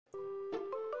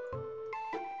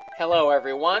Hello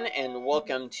everyone, and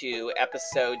welcome to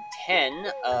episode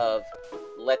 10 of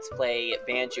Let's Play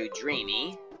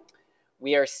Banjo-Dreamie.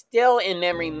 We are still in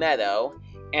Memory Meadow,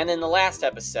 and in the last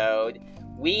episode,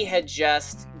 we had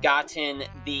just gotten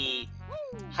the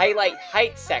highlight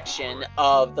height section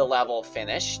of the level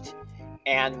finished,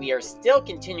 and we are still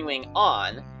continuing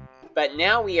on, but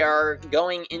now we are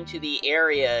going into the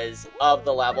areas of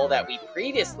the level that we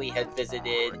previously had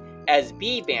visited as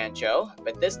B Banjo,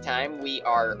 but this time we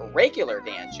are regular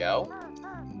Banjo.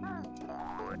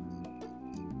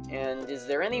 And is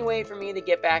there any way for me to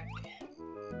get back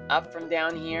up from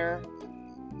down here?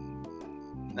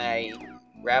 Can I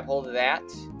grab hold of that?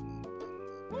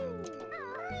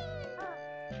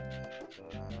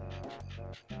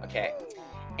 Okay.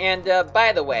 And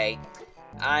by the way,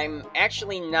 I'm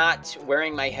actually not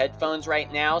wearing my headphones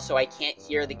right now, so I can't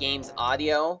hear the game's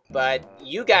audio, but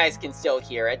you guys can still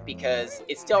hear it because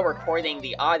it's still recording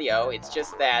the audio. It's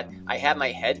just that I have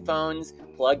my headphones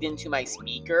plugged into my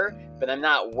speaker, but I'm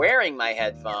not wearing my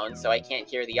headphones, so I can't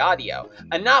hear the audio.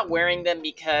 I'm not wearing them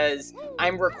because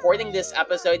I'm recording this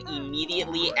episode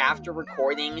immediately after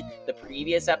recording the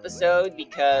previous episode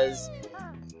because,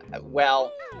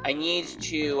 well, I need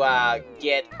to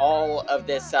get all of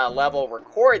this level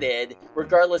recorded,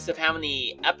 regardless of how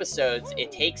many episodes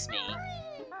it takes me.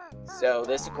 So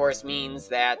this, of course, means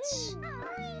that...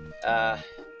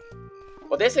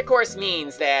 this, of course,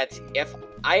 means that if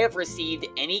I have received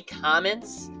any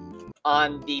comments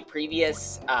on the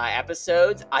previous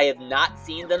episodes, I have not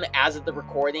seen them as of the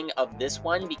recording of this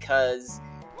one because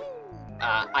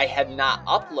I have not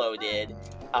uploaded...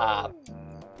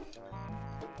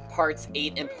 Parts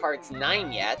 8 and Parts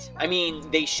 9 yet. I mean,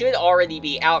 they should already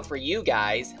be out for you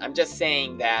guys. I'm just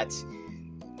saying that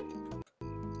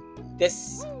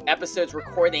this episode's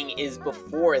recording is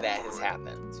before that has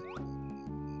happened.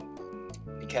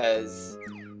 Because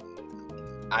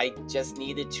I just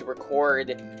needed to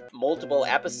record multiple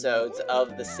episodes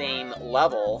of the same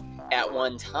level at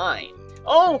one time.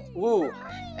 Oh! Ooh!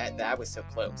 That was so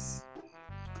close.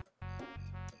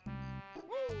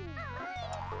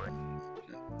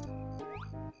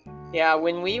 Yeah,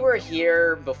 when we were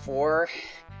here before,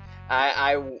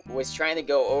 I was trying to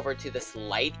go over to this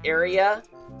light area,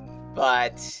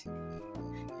 but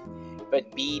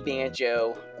B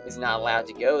Banjo was not allowed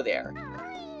to go there.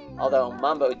 Although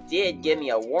Mumbo did give me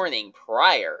a warning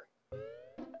prior.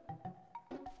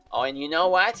 Oh, and you know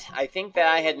what? I think that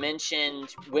I had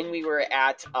mentioned when we were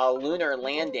at a lunar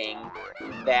landing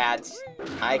that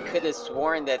I could have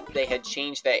sworn that they had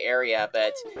changed that area,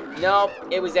 but nope,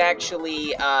 it was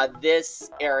actually this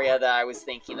area that I was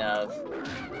thinking of.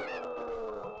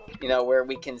 You know, where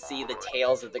we can see the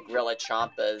tails of the Gorilla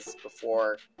Chompas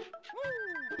before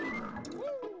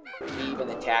we even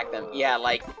attack them. Yeah,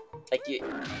 like you...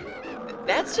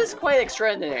 That's just quite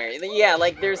extraordinary. Yeah,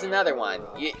 like there's another one.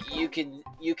 You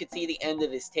could see the end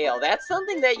of his tail. That's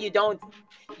something that you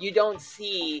don't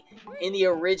see in the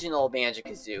original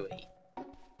Banjo-Kazooie.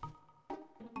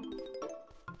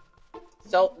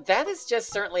 So that is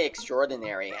just certainly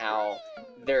extraordinary how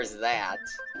there's that.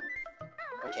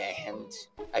 Okay, and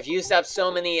I've used up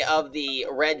so many of the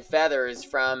red feathers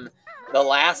from the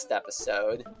last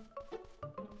episode.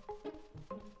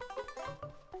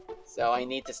 So I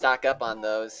need to stock up on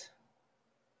those.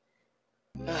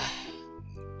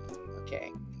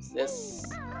 Okay, is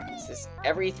this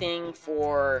everything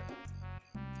for...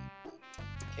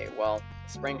 Okay, well,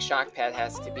 spring shock pad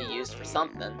has to be used for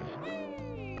something.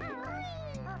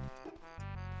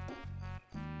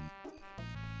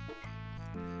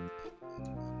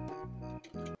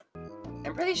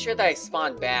 I'm pretty sure that I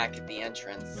spawned back at the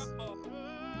entrance.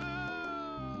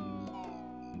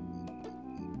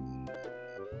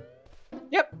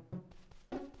 Yep.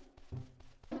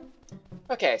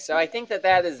 Okay, so I think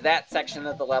that is that section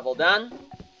of the level done.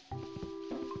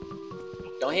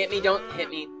 Don't hit me, don't hit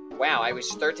me. Wow, I was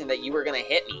certain that you were gonna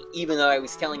hit me, even though I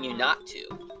was telling you not to.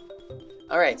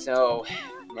 Alright, so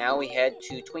now we head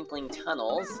to Twinkling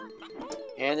Tunnels.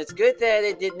 And it's good that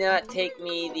it did not take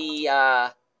me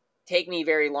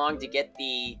very long to get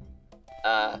the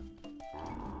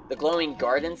glowing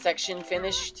garden section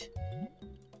finished.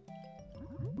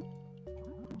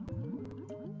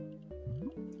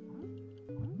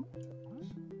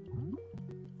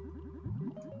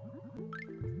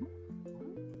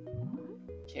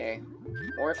 Okay,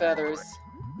 more feathers.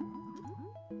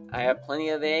 I have plenty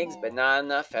of eggs, but not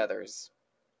enough feathers.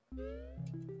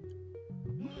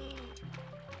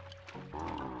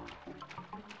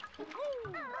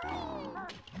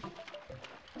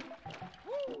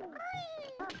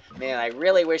 Man, I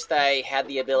really wish that I had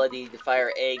the ability to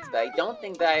fire eggs, but I don't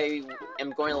think that I am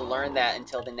going to learn that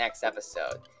until the next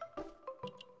episode.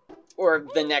 Or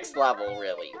the next level,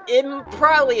 really. It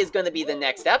probably is going to be the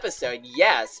next episode,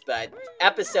 yes, but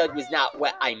episode was not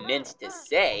what I meant to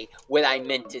say. What I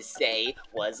meant to say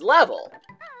was level.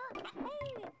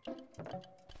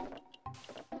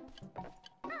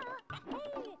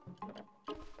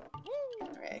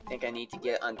 Alright, I think I need to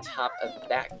get on top of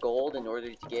that gold in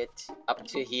order to get up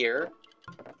to here.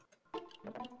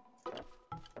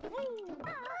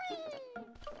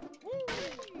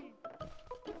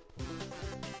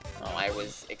 Oh, I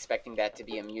was expecting that to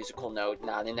be a musical note,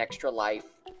 not an extra life.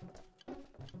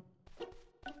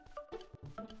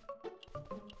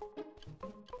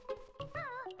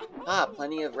 Ah,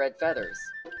 plenty of red feathers.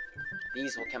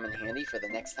 These will come in handy for the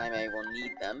next time I will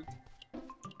need them.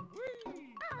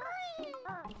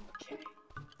 Okay.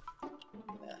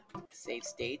 Save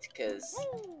state, because...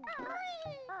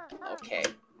 Okay,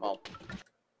 well...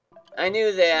 I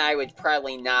knew that I would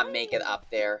probably not make it up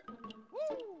there.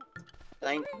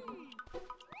 But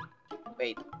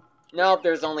wait. Nope,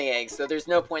 there's only eggs, so there's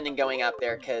no point in going up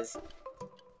there, because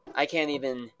I can't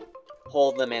even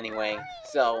hold them anyway.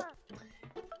 So,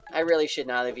 I really should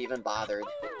not have even bothered.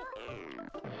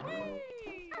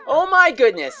 Oh my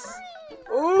goodness!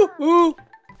 Ooh, ooh!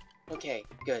 Okay,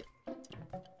 good.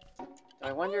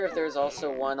 I wonder if there's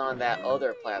also one on that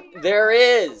other platform. There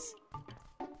is!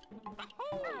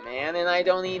 Man, and I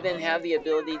don't even have the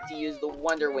ability to use the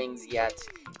Wonder Wings yet.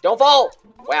 Don't fall!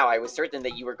 Wow, I was certain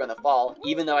that you were gonna fall,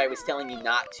 even though I was telling you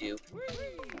not to.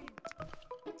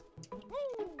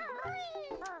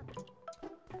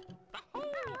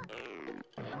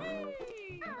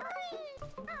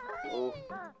 Ooh.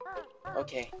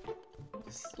 Okay.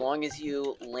 As long as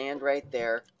you land right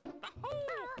there,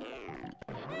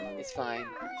 it's fine.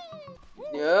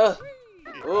 Ugh.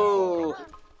 Ooh.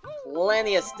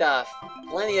 Plenty of stuff.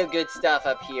 Plenty of good stuff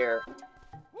up here.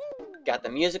 Got the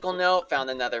musical note, found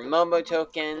another Momo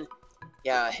token.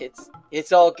 Yeah,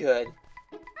 it's all good.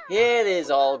 It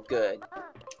is all good.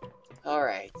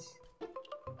 Alright.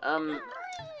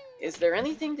 Is there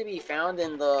anything to be found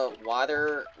in the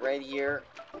water right here?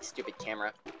 Stupid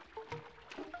camera.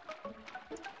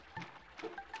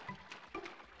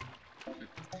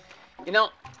 You know,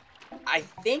 I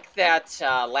think that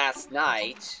last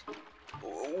night,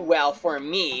 well, for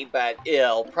me, but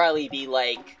it'll probably be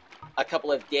like a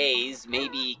couple of days,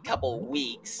 maybe a couple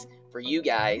weeks for you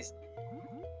guys,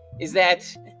 is that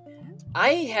I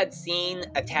had seen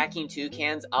Attacking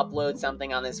Toucans upload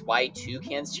something on this White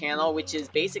Toucans channel, which is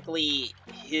basically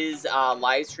his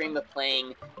live stream of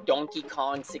playing Donkey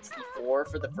Kong 64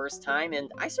 for the first time,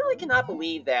 and I certainly cannot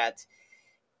believe that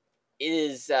it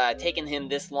is taken him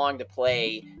this long to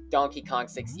play Donkey Kong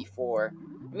 64.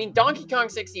 I mean, Donkey Kong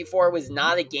 64 was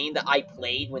not a game that I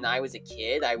played when I was a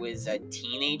kid. I was a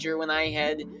teenager when I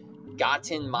had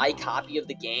gotten my copy of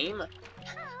the game.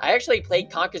 I actually played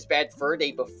Conker's Bad Fur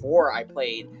Day before I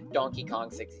played Donkey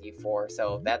Kong 64,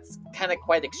 so that's kind of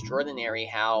quite extraordinary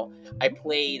how I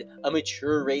played a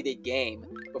mature-rated game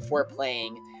before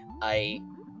playing a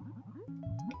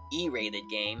E-rated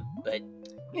game. But,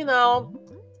 you know,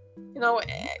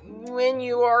 when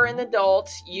you are an adult,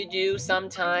 you do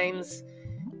sometimes,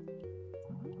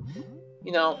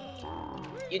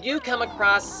 you do come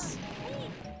across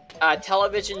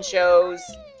television shows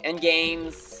and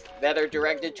games that are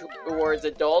directed towards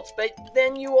adults, but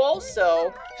then you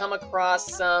also come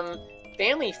across some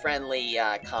family-friendly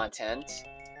content.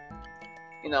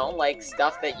 Like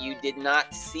stuff that you did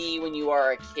not see when you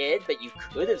were a kid, but you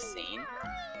could have seen.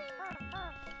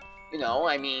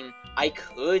 I mean, I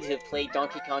could have played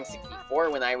Donkey Kong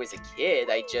 64 when I was a kid,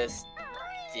 I just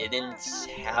didn't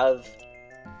have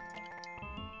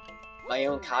my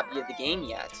own copy of the game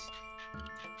yet.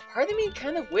 Part of me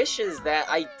kind of wishes that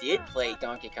I did play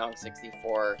Donkey Kong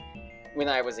 64 when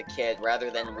I was a kid, rather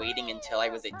than waiting until I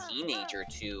was a teenager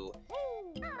to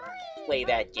play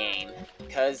that game.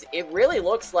 Because it really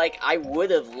looks like I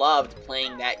would have loved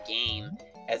playing that game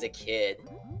as a kid.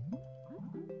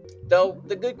 Though,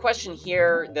 the good question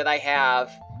here that I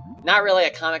have, not really a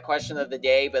comic question of the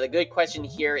day, but a good question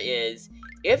here is,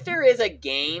 if there is a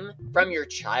game from your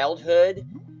childhood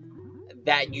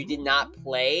that you did not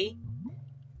play,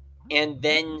 and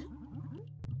then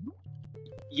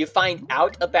you find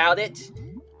out about it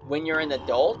when you're an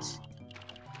adult,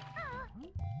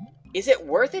 is it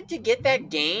worth it to get that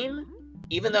game,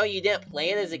 even though you didn't play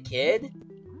it as a kid?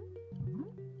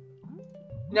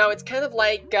 No, it's kind of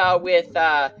like with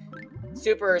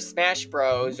Super Smash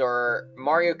Bros. Or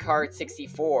Mario Kart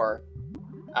 64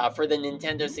 for the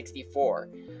Nintendo 64.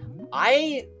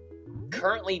 I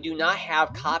currently do not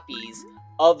have copies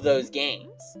of those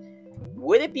games.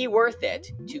 Would it be worth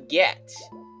it to get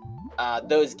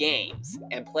those games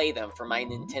and play them for my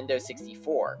Nintendo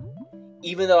 64,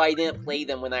 even though I didn't play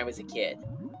them when I was a kid?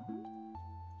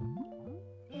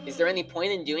 Is there any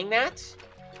point in doing that?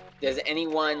 Does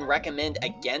anyone recommend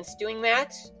against doing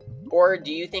that? Or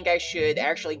do you think I should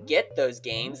actually get those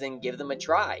games and give them a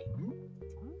try?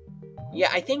 Yeah,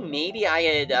 I think maybe I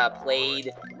had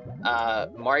played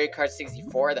Mario Kart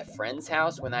 64 at a friend's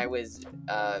house when I was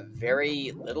a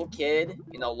very little kid,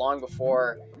 long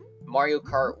before Mario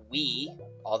Kart Wii,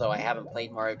 although I haven't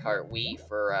played Mario Kart Wii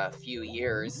for a few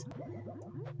years.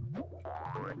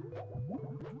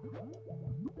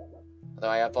 Although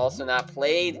I have also not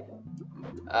played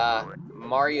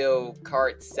Mario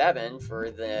Kart 7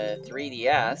 for the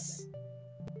 3DS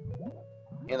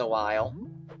in a while.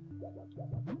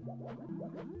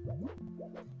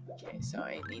 Okay, so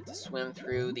I need to swim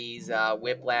through these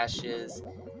whiplashes.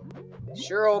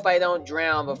 Sure hope I don't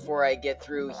drown before I get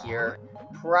through here.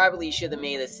 Probably should have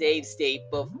made a save state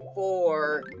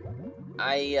before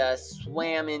I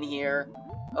swam in here.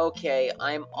 Okay,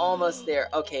 I'm almost there.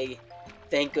 Okay,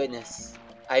 thank goodness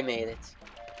I made it.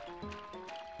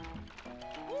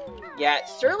 Yeah, it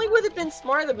certainly would have been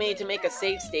smart of me to make a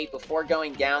save state before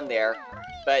going down there,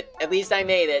 but at least I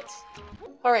made it.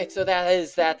 Alright, so that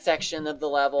is that section of the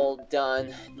level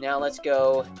done. Now let's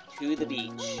go to the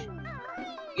beach.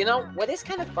 What is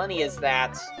kind of funny is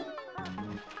that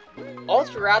all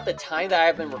throughout the time that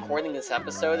I've been recording this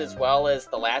episode, as well as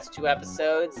the last two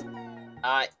episodes,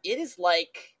 it is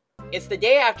like, it's the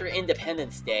day after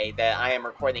Independence Day that I am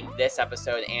recording this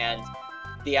episode and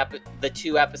the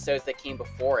two episodes that came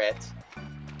before it.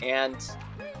 And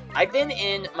I've been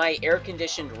in my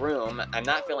air-conditioned room. I'm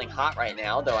not feeling hot right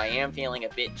now, though I am feeling a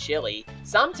bit chilly.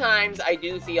 Sometimes I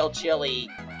do feel chilly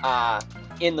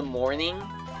in the morning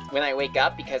when I wake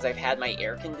up because I've had my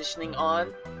air conditioning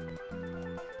on.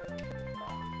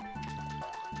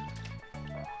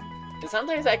 And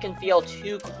sometimes I can feel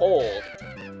too cold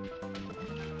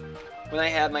when I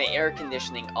have my air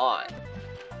conditioning on.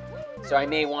 So I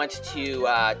may want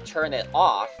to turn it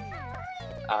off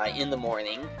in the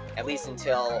morning, at least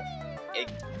until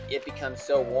it becomes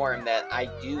so warm that I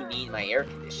do need my air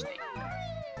conditioning.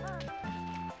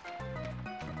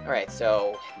 Alright,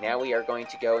 so now we are going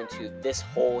to go into this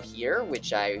hole here,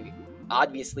 which I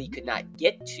obviously could not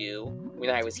get to when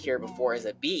I was here before as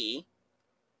a bee,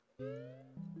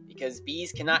 because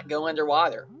bees cannot go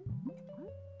underwater.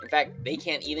 In fact, they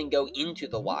can't even go into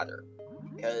the water,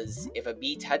 because if a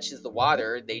bee touches the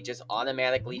water, they just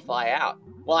automatically fly out.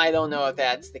 Well, I don't know if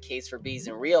that's the case for bees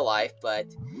in real life, but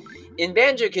in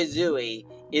Banjo-Kazooie,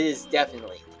 it is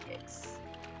definitely the case.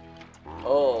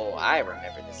 Oh, I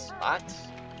remember this spot.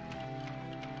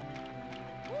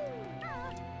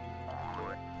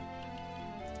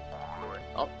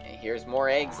 Oh, and here's more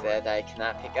eggs that I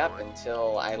cannot pick up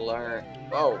until I learn...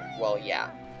 Oh, well, yeah.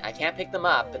 I can't pick them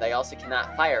up, but I also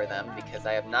cannot fire them because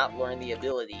I have not learned the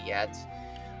ability yet.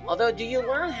 Although, do you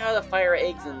learn how to fire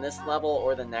eggs in this level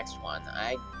or the next one?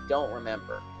 I don't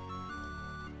remember.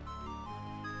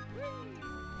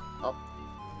 Oh,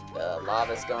 the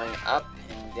lava's going up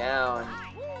and down.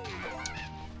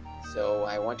 So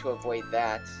I want to avoid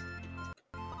that.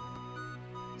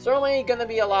 Certainly gonna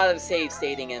be a lot of save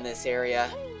stating in this area.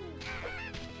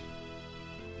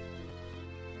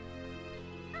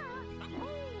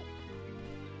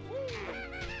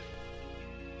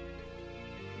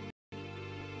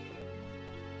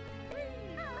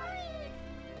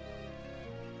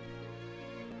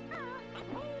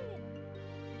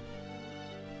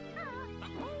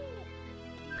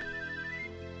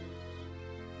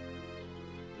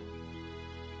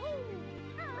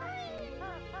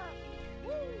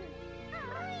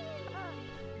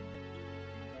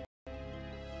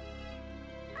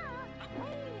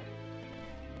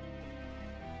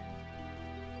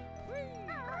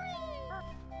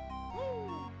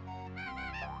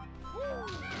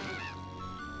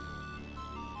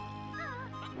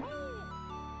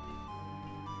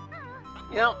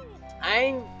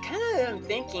 I'm kind of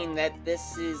thinking that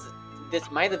this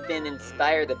might have been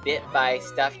inspired a bit by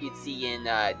stuff you'd see in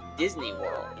Disney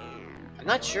World. I'm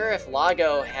not sure if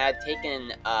Lago had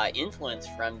taken influence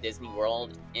from Disney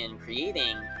World in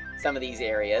creating some of these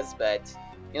areas, but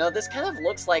this kind of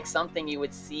looks like something you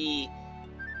would see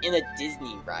in a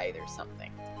Disney ride or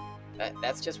something.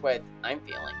 That's just what I'm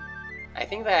feeling. I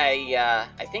think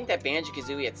that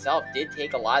Banjo-Kazooie itself did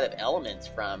take a lot of elements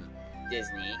from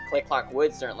Disney. Click Clock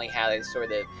Wood certainly had a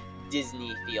sort of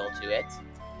Disney feel to it.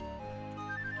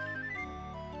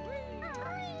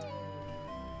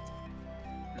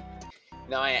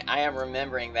 No, I am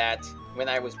remembering that when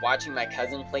I was watching my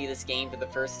cousin play this game for the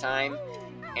first time,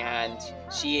 and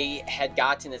she had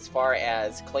gotten as far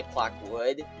as Click Clock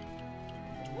Wood.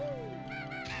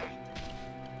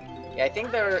 Yeah, I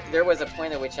think there was a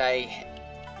point at which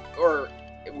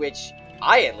which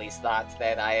I at least thought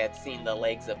that I had seen the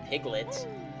legs of Piglet,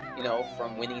 you know,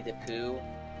 from Winnie the Pooh.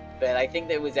 But I think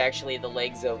that was actually the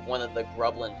legs of one of the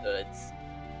Grublin Hoods.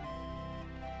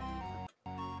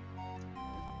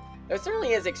 It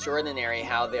certainly is extraordinary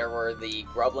how there were the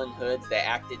Grublin Hoods that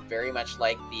acted very much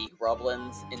like the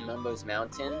Grublins in Mumbo's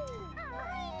Mountain.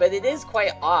 But it is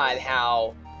quite odd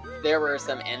how there were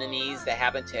some enemies that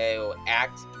happened to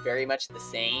act very much the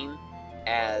same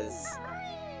as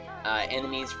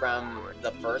enemies from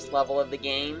the first level of the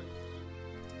game.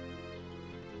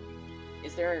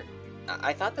 Is there...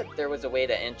 I thought that there was a way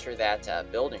to enter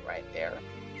that building right there.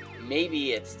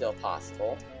 Maybe it's still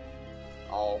possible.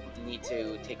 I'll need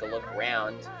to take a look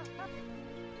around.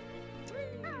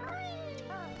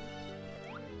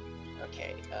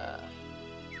 Okay,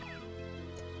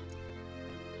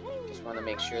 just want to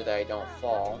make sure that I don't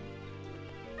fall.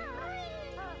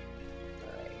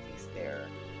 Alright, is there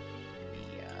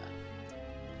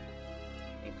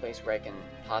any place where I can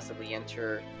possibly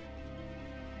enter?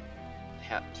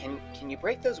 Can you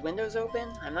break those windows open?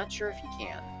 I'm not sure if you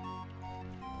can.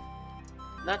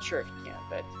 Not sure if you can,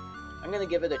 but I'm gonna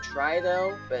give it a try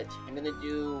though. But I'm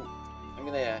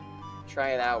gonna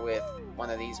try it out with one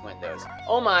of these windows.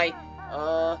 Oh my!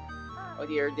 Oh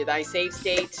dear, did I save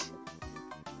state?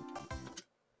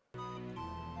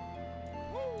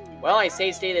 Well, I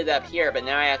save stated up here, but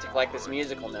now I have to collect this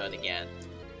musical note again.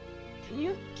 Can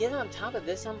you get on top of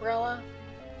this umbrella?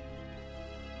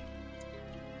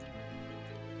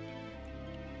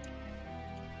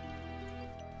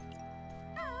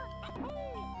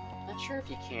 Not sure if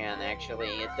you can, actually.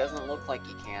 It doesn't look like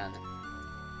you can.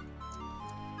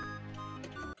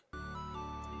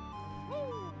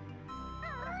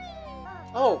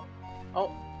 Oh!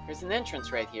 Oh, there's an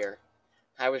entrance right here.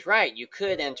 I was right, you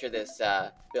could enter this,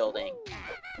 building.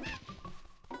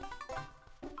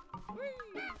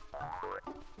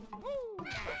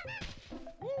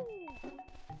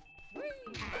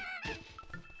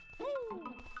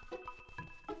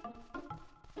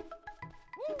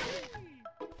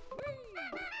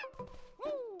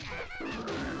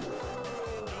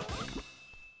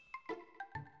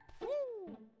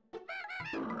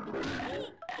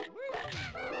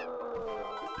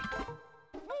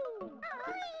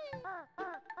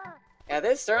 Yeah,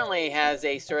 this certainly has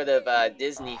a sort of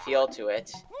Disney feel to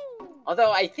it.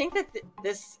 Although I think that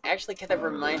this actually kind of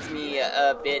reminds me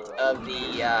a bit of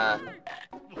the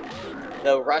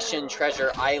Russian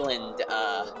Treasure Island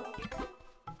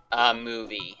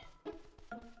movie.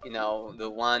 You know, the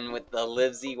one with the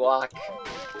Livesy walk.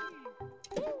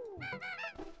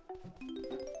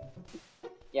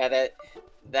 Yeah,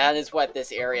 that is what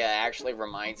this area actually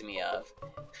reminds me of.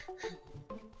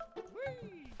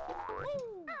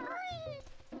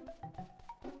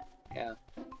 Yeah.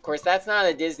 Of course, that's not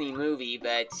a Disney movie,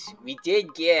 but we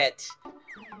did get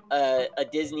a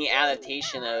Disney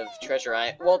adaptation of Treasure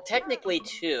Island. Well, technically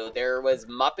two. There was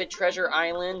Muppet Treasure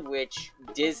Island, which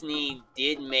Disney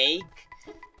did make.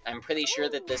 I'm pretty sure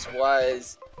that this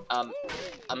was a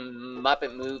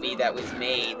Muppet movie that was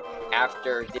made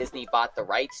after Disney bought the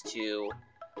rights to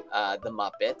the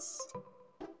Muppets.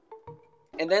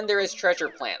 And then there is Treasure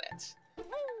Planet.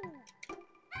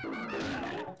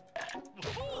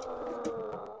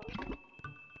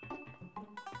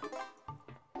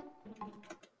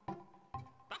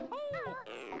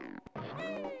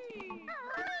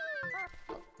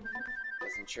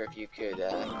 Wasn't sure if you could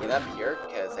get up here,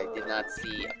 because I did not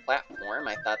see a platform.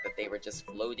 I thought that they were just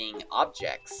floating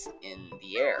objects in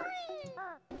the air.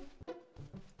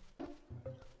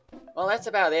 Well, that's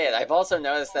about it. I've also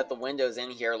noticed that the windows in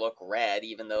here look red,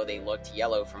 even though they looked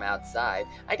yellow from outside.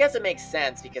 I guess it makes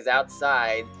sense, because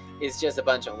outside is just a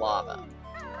bunch of lava.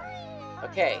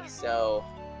 Okay, so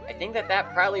I think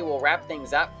that probably will wrap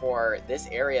things up for this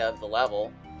area of the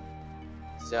level.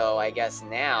 So I guess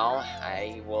now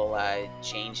I will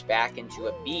change back into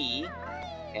a B,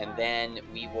 and then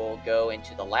we will go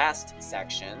into the last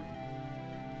section.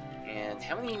 And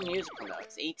how many musical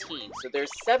notes? 18. So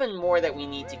there's 7 more that we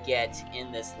need to get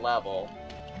in this level.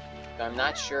 But I'm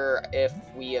not sure if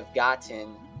we have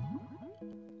gotten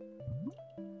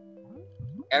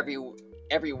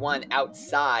everyone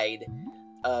outside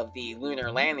of the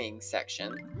lunar landing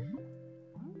section.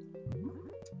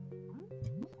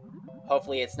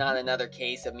 Hopefully it's not another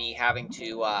case of me having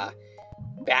to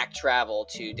back travel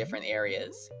to different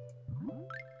areas.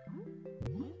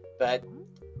 But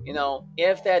You know,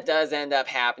 if that does end up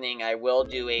happening, I will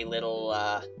do a little,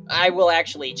 I will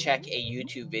actually check a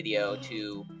YouTube video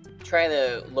to try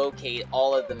to locate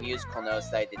all of the musical notes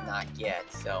that I did not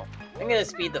get. So, I'm going to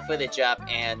speed the footage up,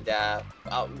 and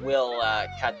we'll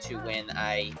cut to when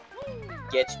I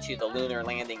get to the lunar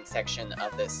landing section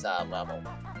of this level.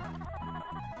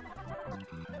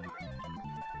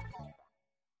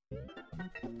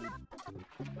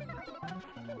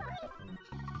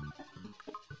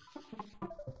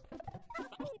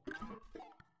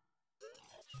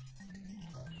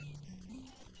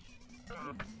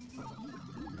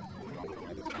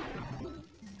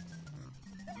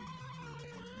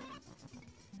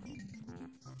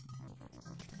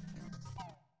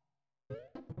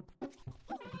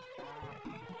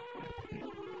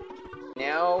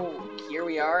 Now, here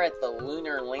we are at the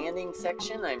lunar landing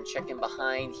section. I'm checking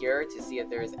behind here to see if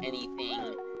there's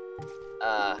anything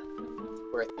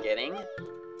worth getting.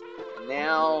 And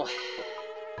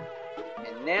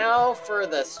now for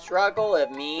the struggle of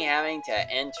me having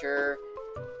to enter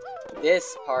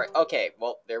this part. Okay,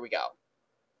 well, there we go.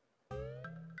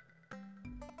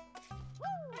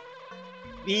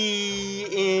 Be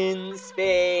in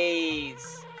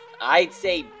space. I'd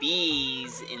say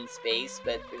bees in space,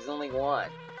 but there's only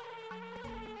one.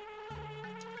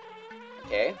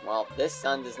 Okay, well, this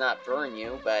sun does not burn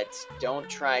you, but don't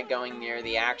try going near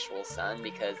the actual sun,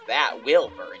 because that will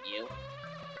burn you.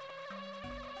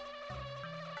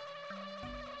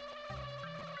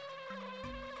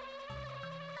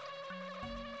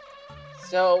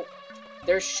 So,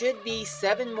 there should be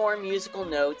 7 more musical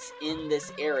notes in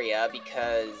this area,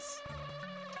 because,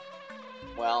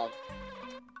 well,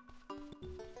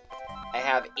 I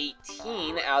have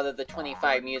 18 out of the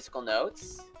 25 musical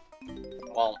notes.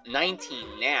 Well,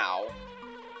 19 now.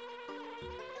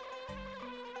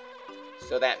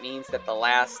 So that means that the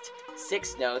last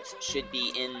 6 notes should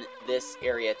be in this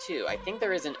area too. I think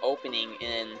there is an opening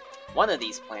in one of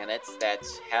these planets that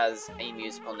has a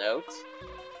musical note.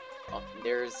 Oh,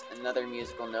 there's another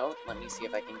musical note. Let me see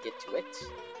if I can get to it.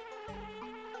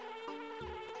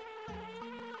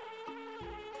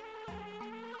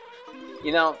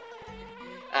 You know,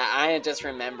 I am just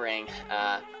remembering,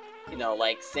 you know,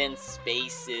 like, since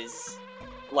space is,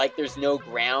 like, there's no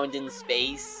ground in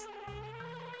space.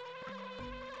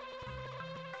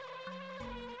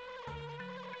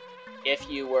 If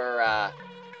you were,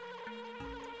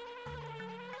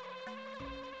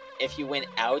 if you went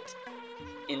out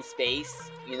in space,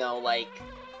 you know, like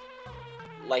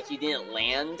you didn't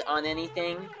land on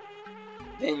anything,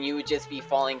 then you would just be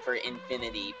falling for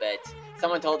infinity, but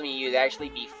someone told me you'd actually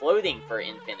be floating for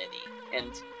infinity.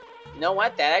 And you know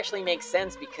what? That actually makes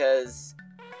sense because,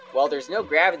 well, there's no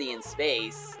gravity in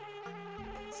space,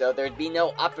 so there'd be no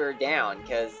up or down,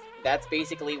 because that's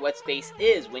basically what space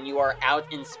is. When you are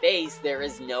out in space, there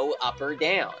is no up or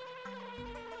down.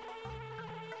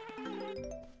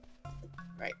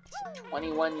 Right,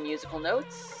 21 musical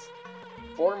notes,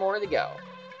 4 more to go.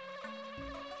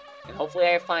 And hopefully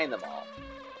I find them all.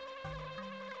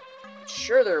 I'm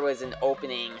sure there was an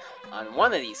opening on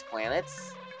one of these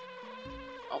planets.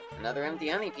 Oh, another empty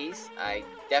honey piece. I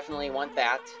definitely want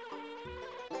that.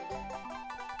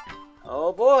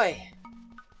 Oh boy.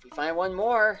 If we find one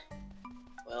more,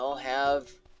 we'll have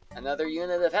another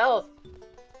unit of health.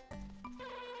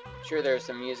 I'm sure there's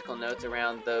some musical notes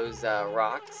around those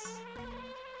rocks.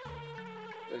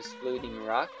 Those floating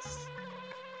rocks.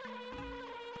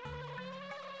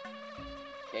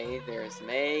 Okay, there's some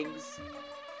eggs.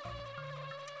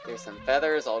 There's some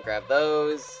feathers, I'll grab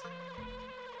those.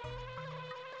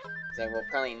 I will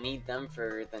probably need them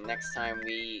for the next time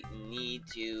we need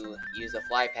to use a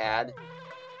fly pad.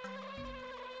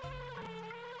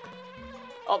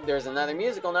 Oh, there's another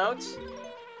musical note.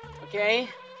 Okay,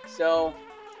 so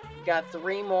we got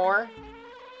 3 more.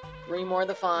 3 more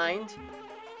to find.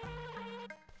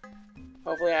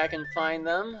 Hopefully I can find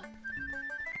them.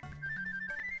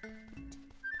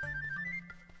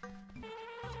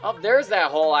 Oh, there's that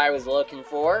hole I was looking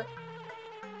for.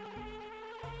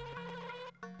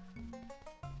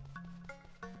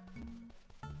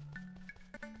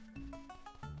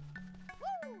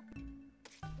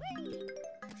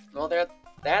 Well,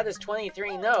 that is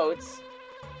 23 notes,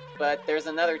 but there's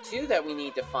another 2 that we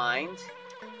need to find.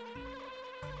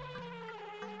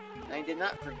 I did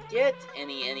not forget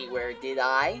anywhere, did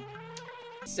I?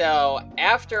 So,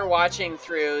 after watching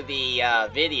through the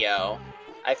video,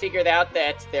 I figured out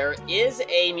that there is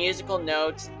a musical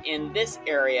note in this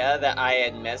area that I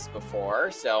had missed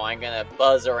before, so I'm gonna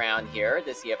buzz around here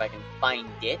to see if I can find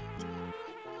it.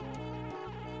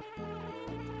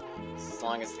 As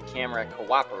long as the camera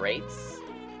cooperates.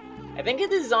 I think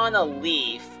it is on a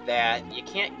leaf that you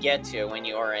can't get to when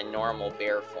you are in normal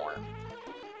bear form.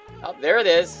 Oh, there it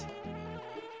is.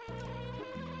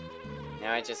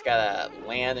 Now I just gotta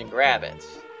land and grab it.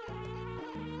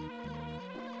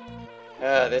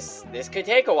 This could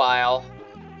take a while.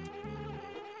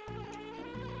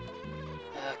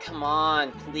 Come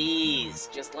on, please.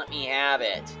 Just let me have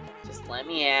it. Just let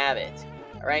me have it.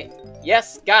 Alright.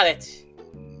 Yes, got it.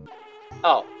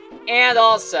 Oh, and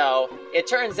also, it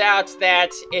turns out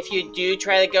that if you do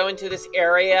try to go into this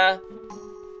area,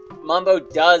 Mumbo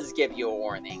does give you a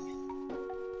warning.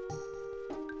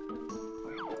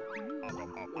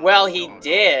 Well, he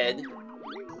did,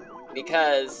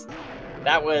 because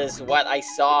that was what I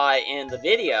saw in the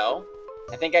video.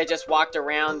 I think I just walked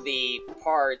around the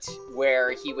part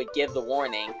where he would give the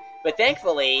warning. But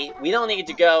thankfully, we don't need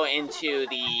to go into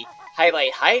the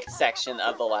highlight height section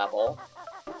of the level,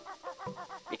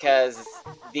 because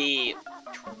the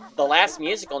last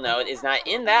musical note is not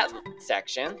in that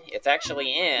section. It's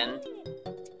actually in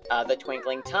the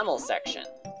Twinkling Tunnel section.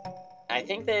 I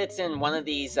think that it's in one of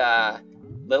these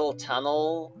little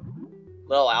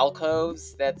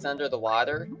alcoves that's under the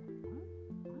water.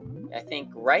 I think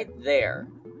right there.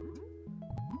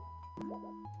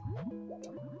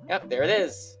 Yep, there it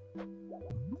is.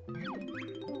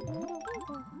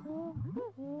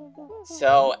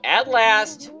 So, at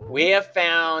last, we have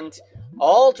found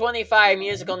all 25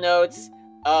 musical notes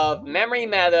of Memory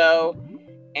Meadow,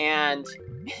 and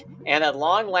at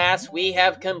long last, we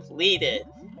have completed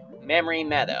Memory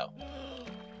Meadow.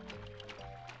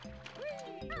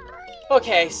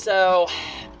 Okay, so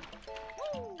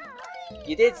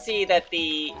you did see that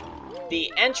the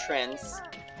entrance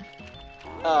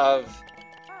of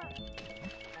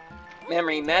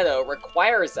Memory Meadow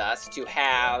requires us to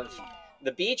have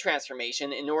the B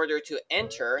transformation in order to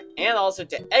enter and also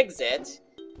to exit,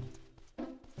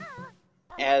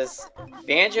 as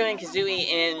Banjo and Kazooie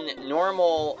in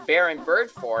normal bear and bird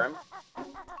form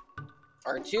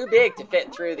are too big to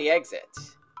fit through the exit.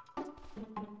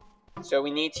 So we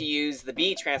need to use the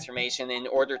B transformation in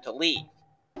order to leave.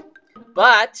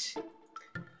 But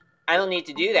I don't need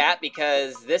to do that,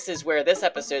 because this is where this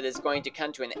episode is going to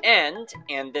come to an end,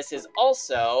 and this is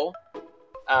also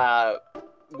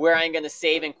where I'm going to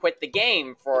save and quit the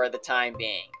game for the time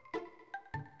being.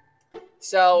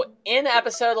 So, in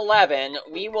episode 11,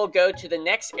 we will go to the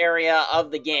next area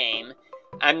of the game.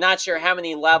 I'm not sure how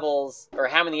many levels or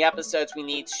how many episodes we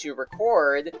need to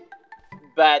record,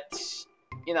 but,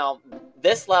 you know,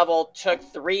 this level took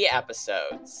 3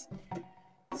 episodes.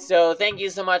 So, thank you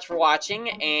so much for watching,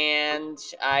 and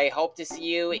I hope to see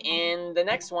you in the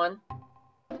next one.